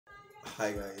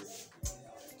Hi guys,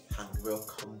 and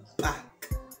welcome back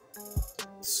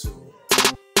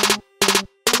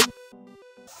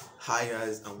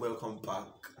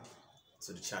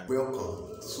to the channel.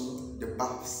 Welcome to the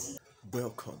baths.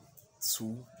 Welcome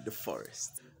to the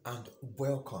forest. And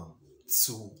welcome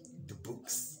to the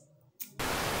books.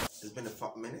 It's been a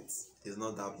fat minute. It's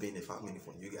not that been a fat minute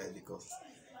for you guys because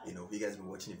you guys been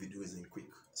watching the videos in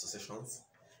quick successions.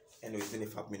 Anyway, it's been a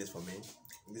fat minute for me.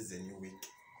 This is a new week.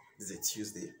 This is a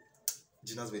Tuesday.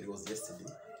 Gina's video was yesterday.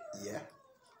 Yeah.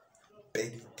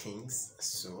 Big things.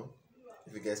 So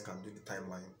if you guys can do the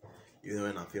timeline, you know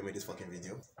when I'm filming this fucking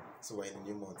video. So we're in a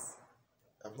new month.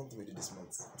 I've not done video this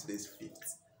month. Today's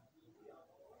 5th.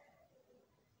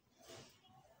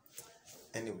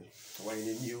 Anyway, we're in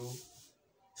a new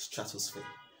stratosphere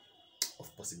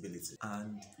of possibility.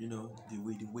 And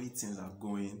the way things are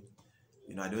going,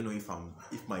 I don't know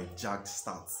if my jagged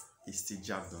starts is still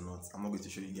jagged or not. I'm not going to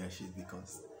show you guys shit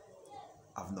because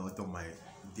I've not done my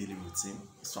daily routine,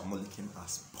 so I'm not looking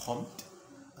as pumped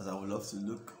as I would love to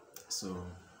look. So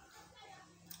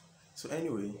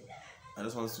anyway, I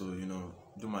just want to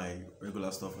do my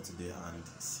regular stuff for today and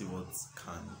see what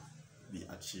can be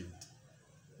achieved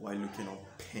while looking up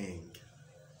pink.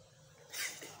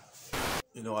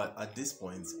 At this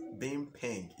point, being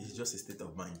pink is just a state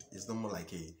of mind. It's not more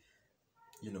like a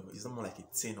it's not more like a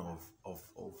thing of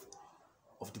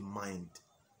the mind.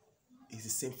 It's the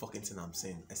same fucking thing I'm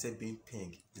saying. I said being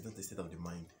pink is not a state of the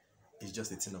mind. It's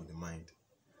just a thing of the mind.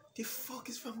 The fuck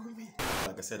is wrong with me?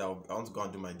 Like I said, I want to go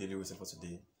and do my daily routine for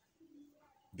today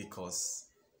because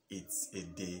it's a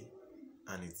day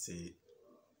and it's a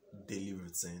daily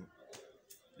routine.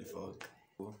 The fuck?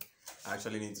 I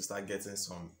actually need to start getting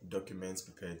some documents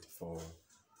prepared for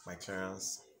my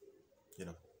clearance.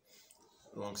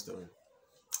 Long story.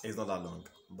 It's not that long,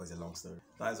 but it's a long story.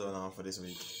 That is all now for this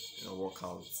week.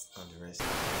 Workouts and the rest.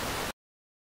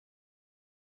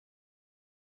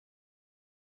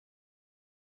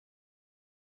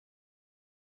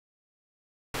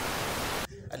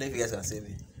 I don't know if you guys can see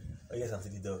me. Oh, you guys can see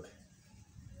the dog.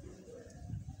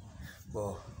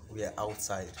 But we are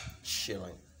outside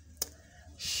chilling.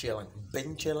 Chilling.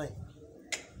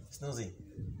 Snoozy.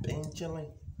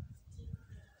 Chilling.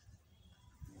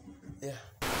 Yeah.